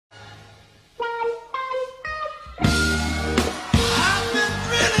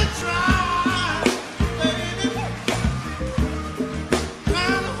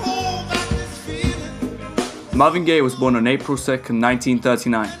Marvin Gaye was born on April 2nd,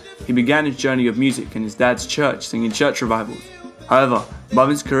 1939. He began his journey of music in his dad's church singing church revivals. However,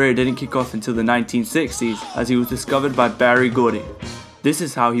 Marvin's career didn't kick off until the 1960s as he was discovered by Berry Gordy. This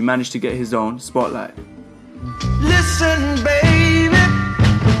is how he managed to get his own spotlight. Listen, baby,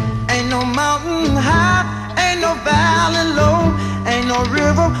 ain't no mountain high, ain't no valley low, ain't no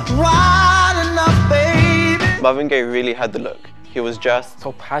river wide enough, baby. Marvin Gaye really had the look. He was just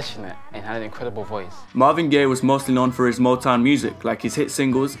so passionate and had an incredible voice. Marvin Gaye was mostly known for his Motown music, like his hit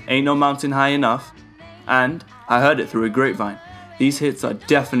singles Ain't No Mountain High Enough and I Heard It Through a Grapevine. These hits are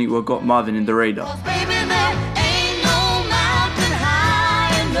definitely what got Marvin in the radar.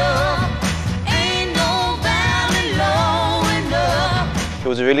 He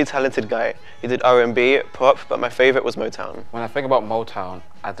was a really talented guy. He did R&B, pop, but my favourite was Motown. When I think about Motown,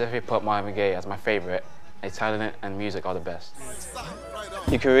 I definitely put Marvin Gaye as my favourite. His talent and music are the best.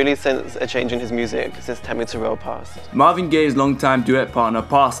 You can really sense a change in his music since Tammy Terrell passed. Marvin Gaye's longtime duet partner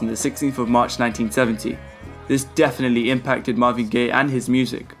passed on the 16th of March 1970. This definitely impacted Marvin Gaye and his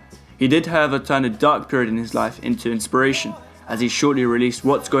music. He did, however, turn a dark period in his life into inspiration, as he shortly released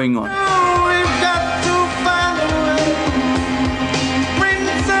What's Going On.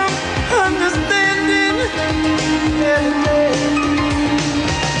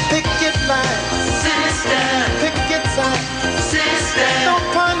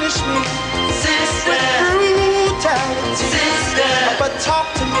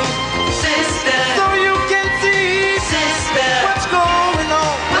 Talk to me, sister, so you can see, sister, what's going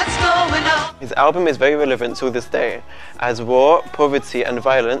on. His album is very relevant to this day, as war, poverty and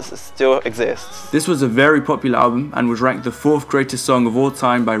violence still exists. This was a very popular album and was ranked the 4th greatest song of all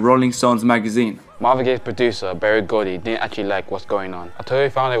time by Rolling Stones magazine. Marvin Gaye's producer, Berry Gordy, didn't actually like What's Going On. Until he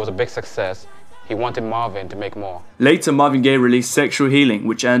found it was a big success, he wanted Marvin to make more. Later, Marvin Gaye released Sexual Healing,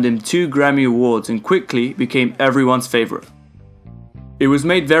 which earned him 2 Grammy Awards and quickly became everyone's favourite. It was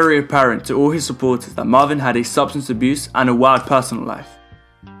made very apparent to all his supporters that Marvin had a substance abuse and a wild personal life.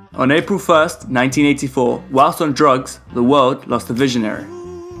 On April 1st, 1984, whilst on drugs, the world lost a visionary.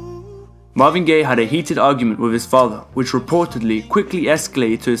 Marvin Gaye had a heated argument with his father, which reportedly quickly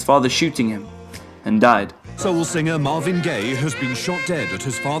escalated to his father shooting him, and died. Soul singer Marvin Gaye has been shot dead at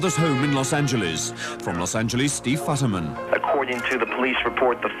his father's home in Los Angeles. From Los Angeles, Steve Futterman. According to the police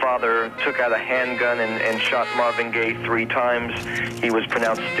report, the father took out a handgun and shot Marvin Gaye 3 times. He was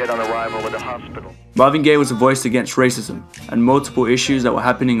pronounced dead on arrival at the hospital. Marvin Gaye was a voice against racism and multiple issues that were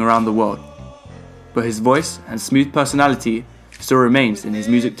happening around the world. But his voice and smooth personality still remains in his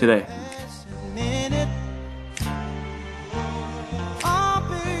music today.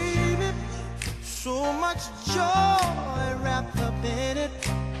 So much joy.